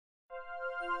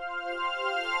This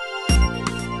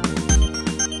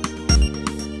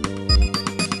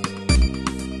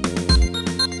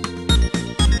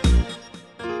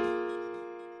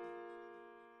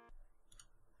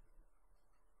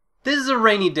is a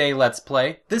rainy day Let's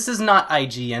Play. This is not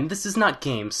IGN. This is not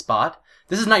GameSpot.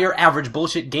 This is not your average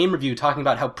bullshit game review talking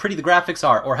about how pretty the graphics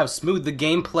are or how smooth the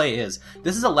gameplay is.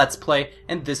 This is a Let's Play,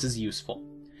 and this is useful.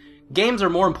 Games are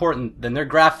more important than their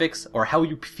graphics or how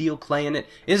you feel playing it.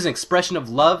 It is an expression of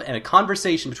love and a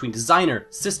conversation between designer,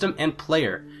 system, and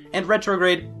player. And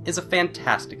Retrograde is a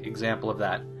fantastic example of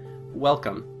that.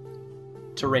 Welcome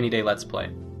to Rainy Day Let's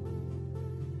Play.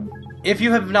 If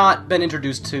you have not been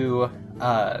introduced to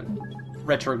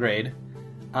Retrograde,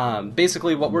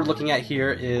 basically what we're looking at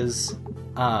here is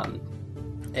a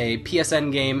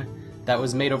PSN game that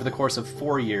was made over the course of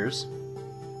 4 years.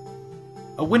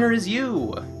 A winner is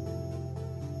you!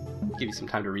 Give you some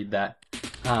time to read that.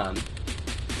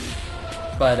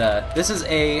 But this is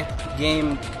a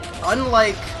game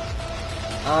unlike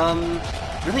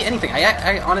really anything.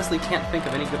 I honestly can't think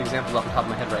of any good examples off the top of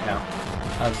my head right now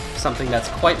of something that's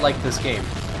quite like this game.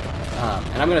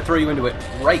 And I'm going to throw you into it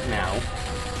right now,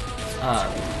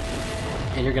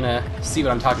 and you're going to see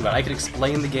what I'm talking about. I could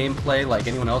explain the gameplay like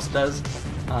anyone else does,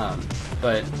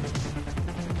 but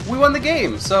we won the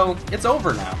game, so it's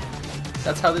over now.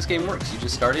 That's how this game works. You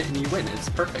just start it and you win. It's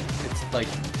perfect. It's like,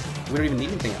 we don't even need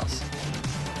anything else.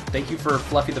 Thank you for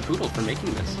Fluffy the Poodle for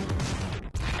making this.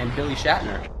 And Billy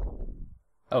Shatner.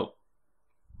 Oh.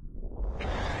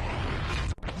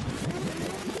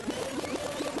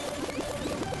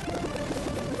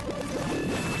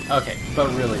 Okay, but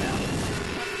really now.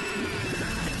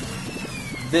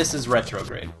 This is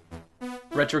Retrograde.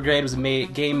 Retrograde was a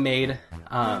game made,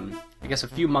 I guess a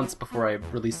few months before I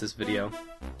released this video.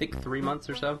 I think 3 months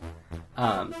or so.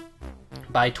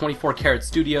 By 24 Caret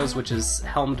Studios, which is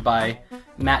helmed by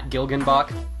Matt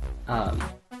Gilgenbach.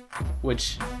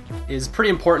 Which is pretty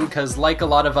important because, like a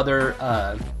lot of other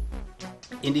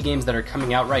indie games that are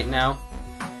coming out right now,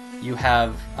 you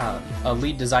have a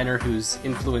lead designer whose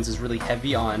influence is really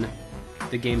heavy on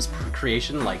the game's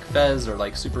creation, like Fez or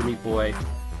like Super Meat Boy.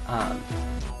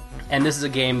 And this is a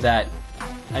game that,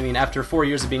 I mean, after 4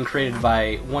 years of being created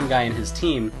by one guy and his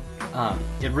team,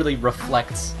 it really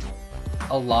reflects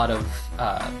a lot of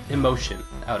emotion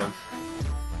out of.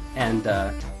 And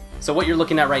so what you're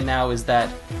looking at right now is that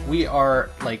we are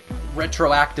like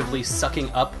retroactively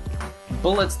sucking up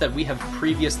bullets that we have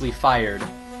previously fired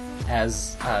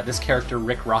as this character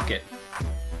Rick Rocket.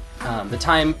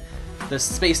 The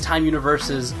space-time universe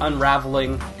is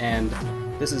unraveling, and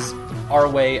this is our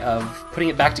way of putting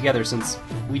it back together since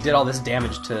we did all this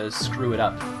damage to screw it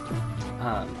up.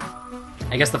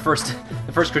 I guess the first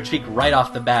critique right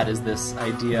off the bat is this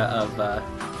idea of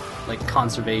like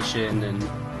conservation and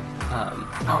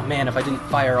oh man, if I didn't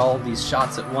fire all these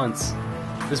shots at once,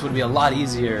 this would be a lot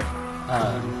easier.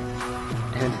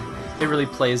 And it really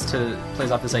plays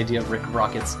off this idea of Rick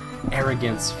Rocket's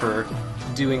arrogance for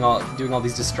doing all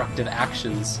these destructive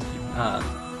actions.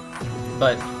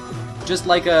 But just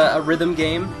like a rhythm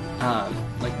game,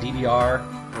 like DDR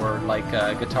or like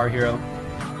Guitar Hero,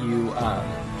 you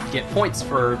get points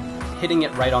for hitting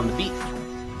it right on the beat.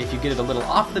 If you get it a little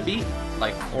off the beat,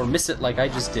 or miss it like I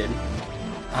just did,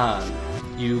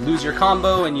 you lose your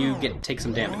combo and you take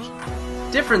some damage.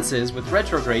 Difference is, with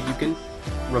Retrograde, you can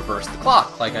reverse the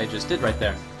clock, like I just did right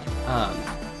there.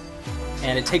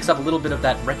 And it takes up a little bit of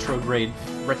that retro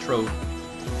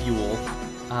fuel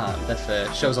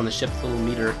that shows on the ship, the little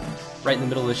meter right in the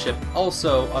middle of the ship,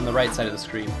 also on the right side of the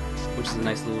screen, which is a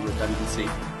nice little redundancy.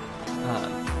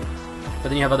 But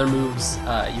then you have other moves.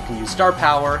 You can use Star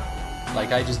Power,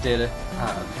 like I just did,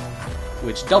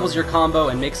 which doubles your combo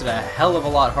and makes it a hell of a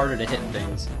lot harder to hit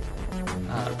things.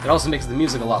 It also makes the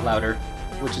music a lot louder,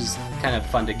 which is kind of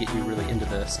fun to get you really into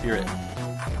the spirit.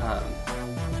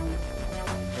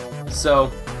 So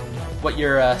what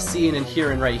you're seeing and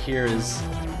hearing right here is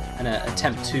an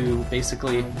attempt to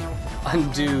basically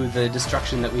undo the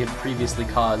destruction that we had previously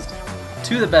caused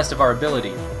to the best of our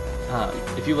ability.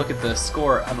 If you look at the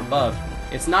score up above,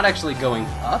 it's not actually going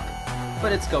up,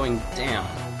 but it's going down.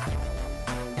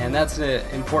 And that's an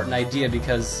important idea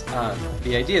because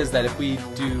the idea is that if we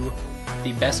do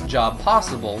the best job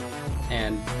possible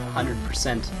and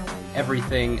 100%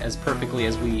 everything as perfectly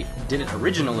as we did it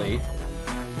originally,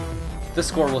 the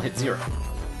score will hit 0.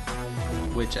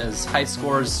 Which, as high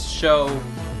scores show,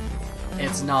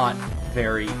 it's not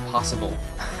very possible.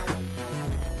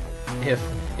 If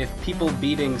people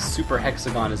beating Super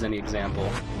Hexagon is any example...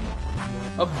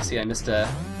 Oh, see, I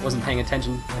wasn't paying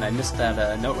attention, and I missed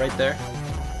that note right there.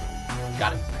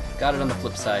 Got it. Got it on the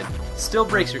flip side. Still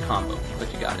breaks your combo,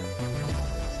 but you got it.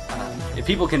 If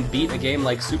people can beat a game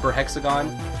like Super Hexagon,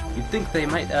 you'd think they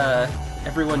might,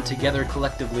 everyone together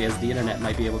collectively as the internet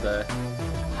might be able to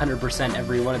 100%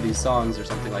 every one of these songs or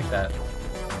something like that.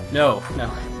 No.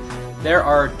 There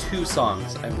are 2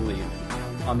 songs, I believe,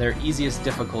 on their easiest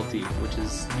difficulty, which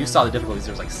is, you saw the difficulties,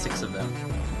 there's like 6 of them.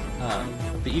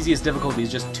 The easiest difficulty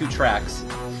is just 2 tracks,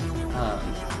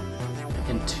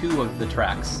 and 2 of the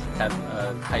tracks have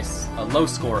a low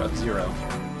score of 0.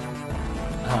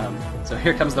 So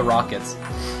here comes the rockets.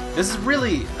 This is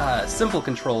really simple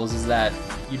controls, is that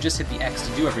you just hit the X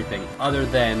to do everything, other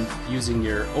than using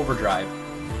your overdrive,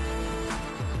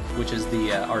 which is the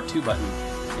R2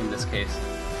 button in this case.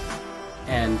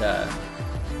 And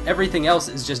everything else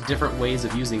is just different ways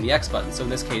of using the X button. So in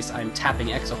this case, I'm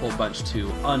tapping X a whole bunch to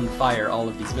unfire all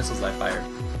of these missiles I fired,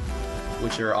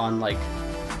 which are on like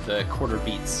the quarter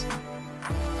beats.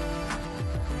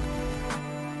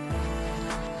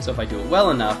 So if I do it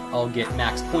well enough, I'll get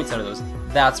max points out of those.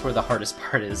 That's where the hardest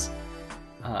part is,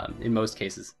 in most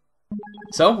cases.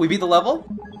 So, we beat the level.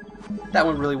 That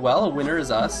went really well. A winner is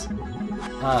us.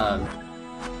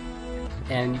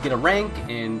 And you get a rank,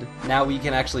 and now we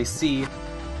can actually see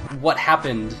what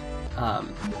happened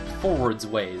forwards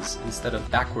ways instead of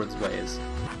backwards ways.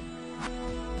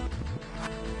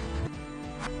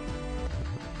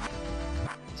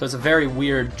 So it's a very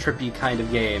weird, trippy kind of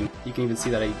game. You can even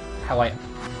see that how I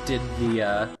did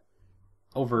the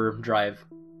overdrive.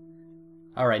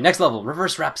 Alright, next level,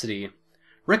 Reverse Rhapsody.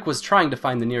 Rick was trying to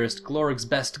find the nearest Glorig's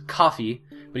Best coffee,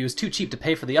 but he was too cheap to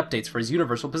pay for the updates for his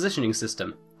universal positioning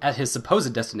system. At his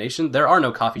supposed destination, there are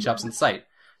no coffee shops in sight,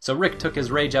 so Rick took his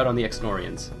rage out on the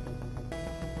Exnorians.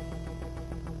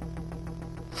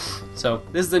 So,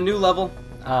 this is a new level.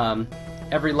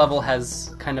 Every level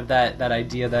has kind of that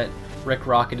idea that Rick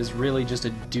Rocket is really just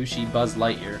a douchey Buzz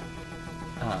Lightyear.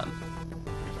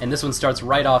 And this one starts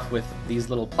right off with these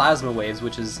little plasma waves,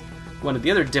 which is one of the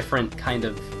other different kind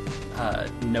of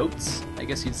notes, I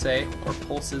guess you'd say, or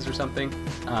pulses or something,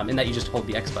 in that you just hold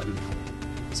the X button.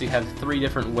 So you have 3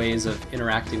 different ways of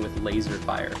interacting with laser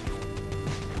fire.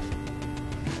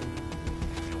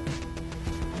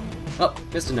 Oh,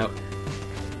 missed a note.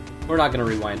 We're not going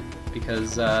to rewind,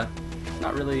 because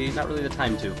not really the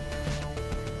time to.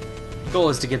 The goal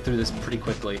is to get through this pretty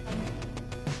quickly.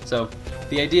 So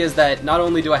the idea is that not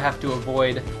only do I have to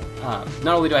avoid, not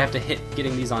only do I have to hit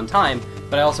getting these on time,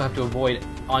 but I also have to avoid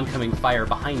oncoming fire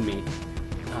behind me,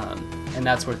 and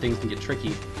that's where things can get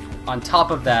tricky. On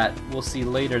top of that, we'll see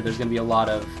later there's going to be a lot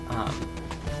of,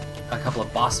 a couple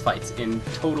of boss fights in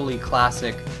totally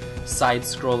classic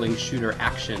side-scrolling shooter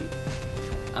action,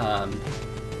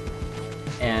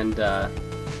 and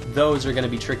those are going to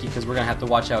be tricky because we're going to have to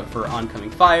watch out for oncoming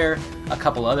fire, a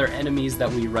couple other enemies that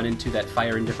we run into that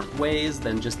fire in different ways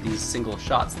than just these single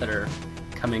shots that are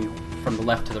coming from the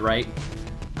left to the right,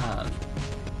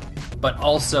 but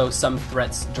also some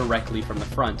threats directly from the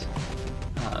front.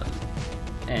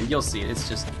 And you'll see,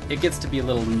 it gets to be a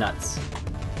little nuts,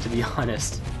 to be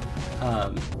honest.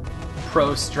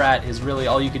 Pro strat is really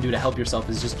all you can do to help yourself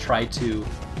is just try to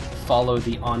follow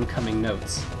the oncoming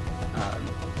notes.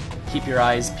 Keep your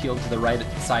eyes peeled to the right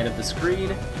side of the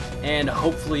screen, and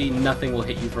hopefully nothing will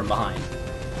hit you from behind.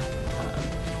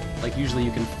 Like usually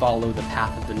you can follow the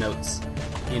path of the notes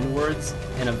inwards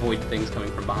and avoid things coming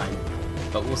from behind.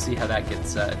 But we'll see how that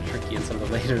gets tricky in some of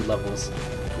the later levels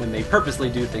when they purposely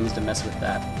do things to mess with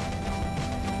that.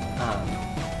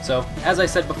 So, as I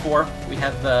said before, we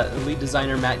have the lead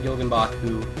designer Matt Gilgenbach,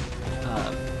 who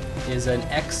is an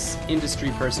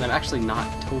ex-industry person. I'm actually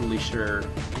not totally sure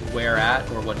where at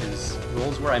or what his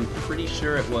roles were. I'm pretty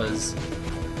sure it was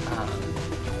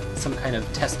some kind of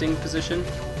testing position,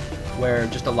 where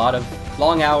just a lot of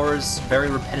long hours, very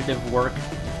repetitive work,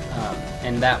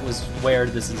 and that was where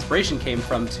this inspiration came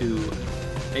from to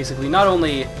basically not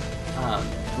only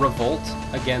revolt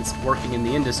against working in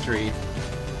the industry,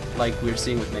 like we're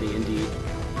seeing with many indie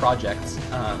projects,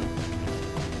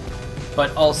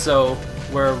 but also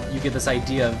where you get this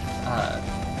idea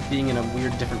of being in a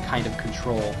weird different kind of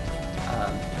control.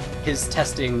 His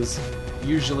testings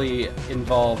usually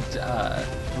involved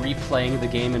replaying the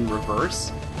game in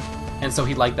reverse, and so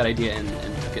he liked that idea and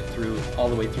took it through all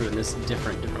the way through in this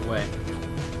different way.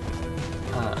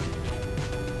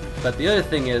 But the other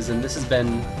thing is, and this has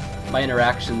been my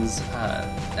interactions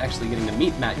actually getting to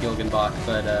meet Matt Gilgenbach,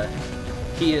 but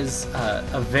he is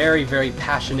a very, very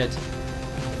passionate,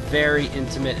 very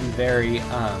intimate, and very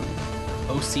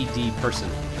OCD person.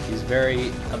 He's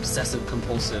very obsessive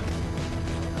compulsive,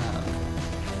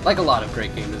 like a lot of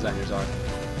great game designers are.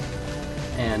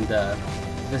 And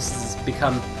this has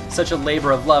become such a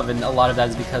labor of love, and a lot of that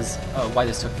is because why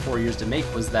this took 4 years to make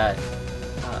was that,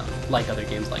 like other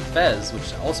games like Fez,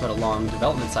 which also had a long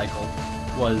development cycle,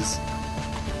 was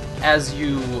as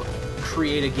you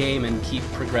create a game and keep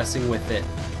progressing with it,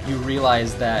 you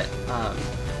realize that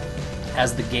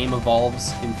as the game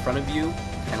evolves in front of you,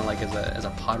 kind of like as a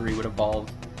pottery would evolve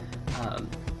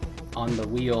on the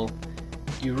wheel,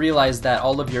 you realize that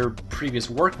all of your previous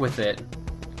work with it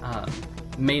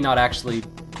may not actually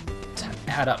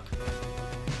add up.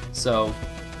 So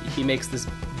he makes this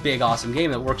big, awesome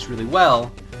game that works really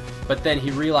well, but then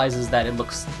he realizes that it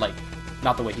looks like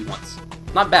not the way he wants.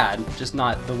 Not bad, just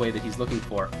not the way that he's looking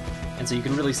for. And so you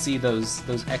can really see those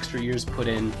extra years put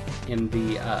in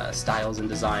the styles and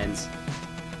designs.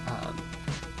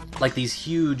 Like these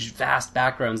huge, vast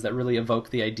backgrounds that really evoke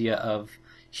the idea of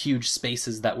huge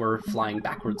spaces that we're flying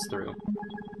backwards through.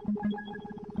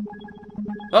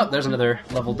 Oh, there's another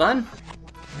level done.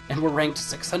 And we're ranked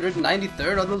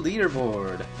 693rd on the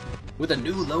leaderboard with a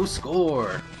new low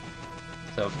score.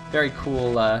 So very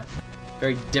cool,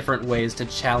 very different ways to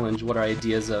challenge what our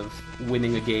ideas of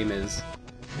winning a game is.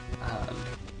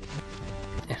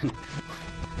 And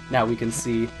now we can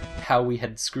see how we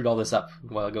had screwed all this up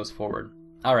while it goes forward.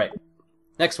 Alright,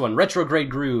 next one,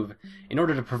 Retrograde Groove. In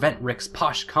order to prevent Rick's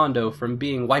posh condo from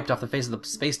being wiped off the face of the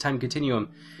space-time continuum,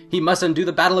 he must undo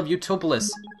the Battle of Utopolis.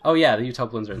 Oh yeah, the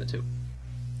Utopolians are in it too.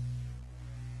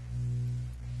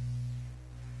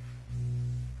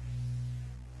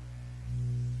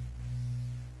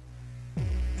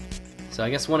 So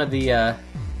I guess one of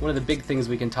the big things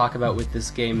we can talk about with this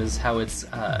game is how it's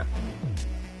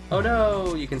oh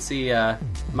no! You can see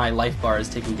my life bar is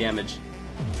taking damage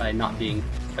by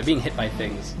being hit by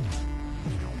things.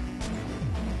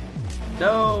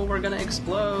 No, we're gonna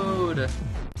explode!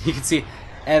 You can see,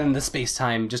 and the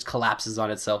space-time just collapses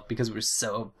on itself because we're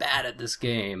so bad at this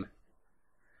game.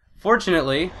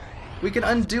 Fortunately, we can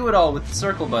undo it all with the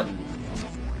circle button.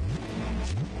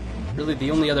 Really the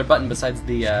only other button besides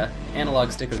the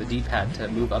analog stick or the D-pad to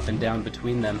move up and down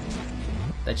between them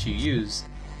that you use.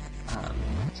 So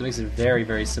it makes it a very,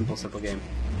 very simple game.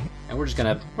 And we're just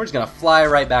gonna fly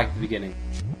right back to the beginning.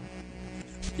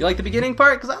 You like the beginning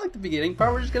part? Because I like the beginning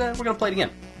part. We're gonna play it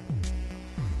again.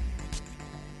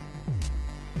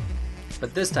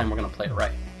 But this time we're gonna play it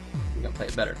right. We're gonna play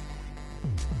it better.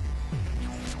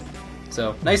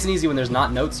 So nice and easy when there's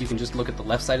not notes. You can just look at the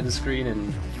left side of the screen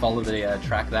and follow the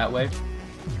track that way.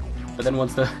 But then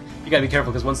you gotta be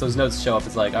careful because once those notes show up,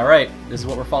 it's like, all right, this is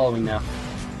what we're following now.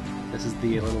 This is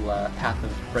the little path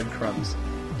of breadcrumbs.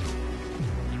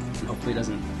 And hopefully it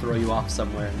doesn't throw you off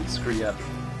somewhere and screw you up.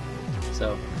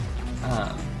 So,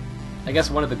 I guess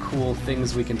one of the cool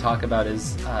things we can talk about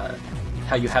is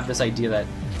how you have this idea that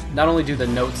not only do the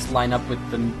notes line up with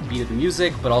the beat of the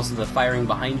music, but also the firing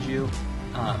behind you,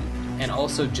 and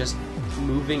also just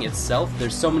moving itself.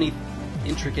 There's so many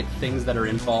intricate things that are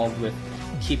involved with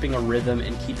keeping a rhythm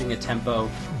and keeping a tempo,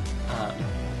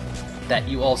 that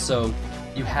you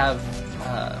have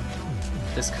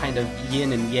this kind of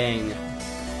yin and yang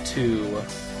to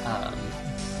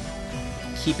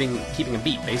keeping a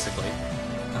beat, basically.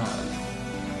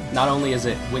 Not only is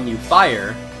it when you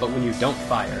fire, but when you don't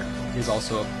fire is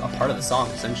also a part of the song,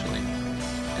 essentially.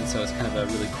 And so it's kind of a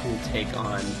really cool take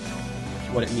on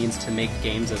what it means to make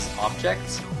games as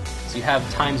objects. So you have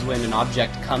times when an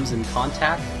object comes in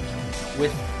contact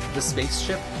with the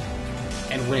spaceship,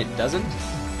 and when it doesn't,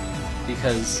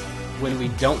 because when we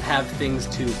don't have things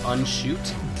to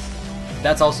unshoot,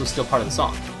 that's also still part of the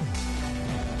song.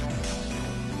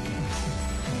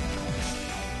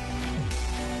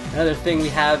 Another thing we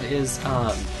have is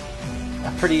a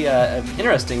pretty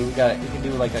interesting. We can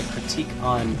do like a critique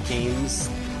on games'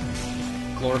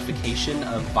 glorification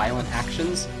of violent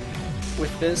actions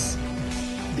with this.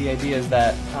 The idea is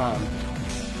that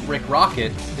Rick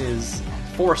Rocket is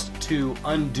forced to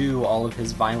undo all of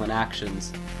his violent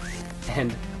actions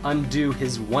and undo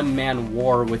his one-man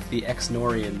war with the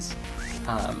Exnorians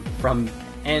from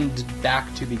end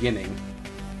back to beginning.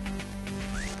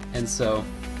 And so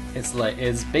it's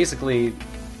basically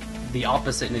the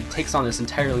opposite, and it takes on this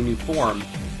entirely new form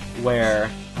where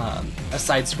a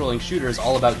side-scrolling shooter is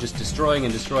all about just destroying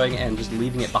and destroying and just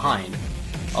leaving it behind.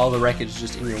 All the wreckage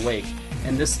just in your wake.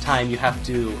 And this time you have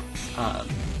to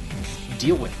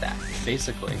deal with that,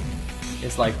 basically.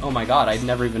 It's like, oh my god, I'd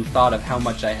never even thought of how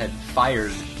much I had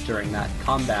fired during that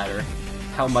combat, or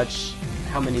how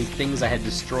many things I had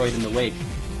destroyed in the wake.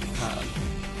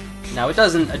 Now, it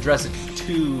doesn't address it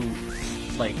too,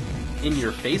 like, in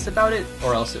your face about it,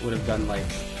 or else it would have done, like,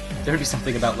 there would be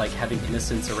something about, like, having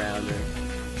innocents around, or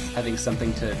having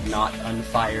something to not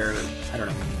unfire, I don't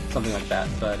know, something like that,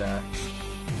 but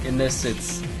in this,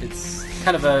 it's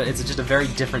just a very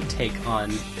different take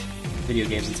on video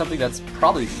games, and something that's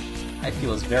probably, I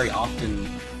feel, is very often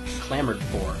clamored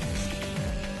for.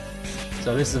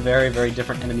 So this is a very, very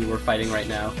different enemy we're fighting right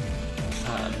now.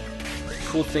 The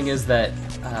cool thing is that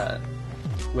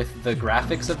with the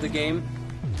graphics of the game,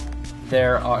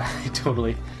 there are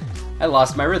I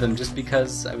lost my rhythm just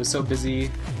because I was so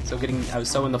busy, I was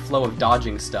so in the flow of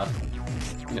dodging stuff,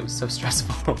 and it was so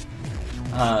stressful.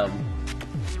 God,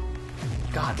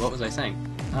 what was I saying?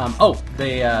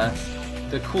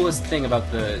 The coolest thing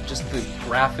about the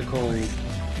graphical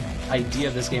idea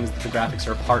of this game is that the graphics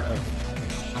are a part of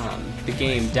the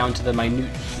game, down to the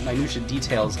minutiae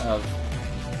details of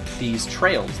these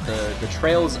trails, the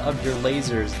trails of your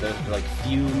lasers, the like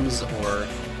fumes or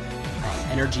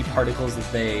energy particles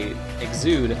that they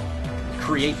exude,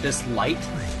 create this light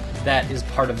that is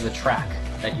part of the track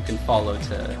that you can follow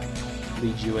to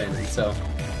lead you in. And so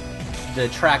the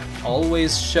track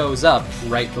always shows up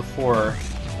right before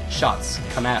shots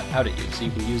come out at you, so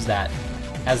you can use that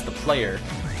as the player,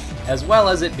 as well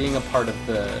as it being a part of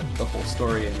the whole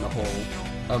story and the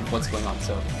whole of what's going on.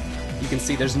 So you can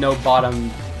see there's no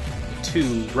bottom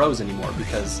two rows anymore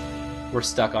because we're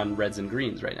stuck on reds and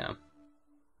greens right now.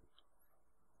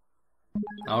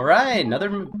 Alright, another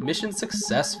mission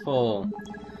successful.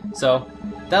 So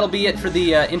that'll be it for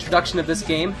the introduction of this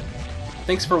game.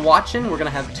 Thanks for watching. We're going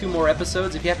to have 2 more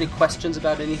episodes. If you have any questions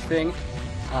about anything,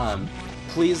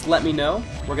 please let me know.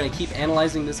 We're going to keep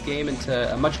analyzing this game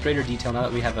into a much greater detail now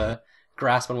that we have a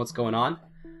grasp on what's going on.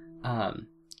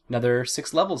 Another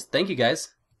 6 levels. Thank you guys.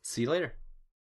 See you later.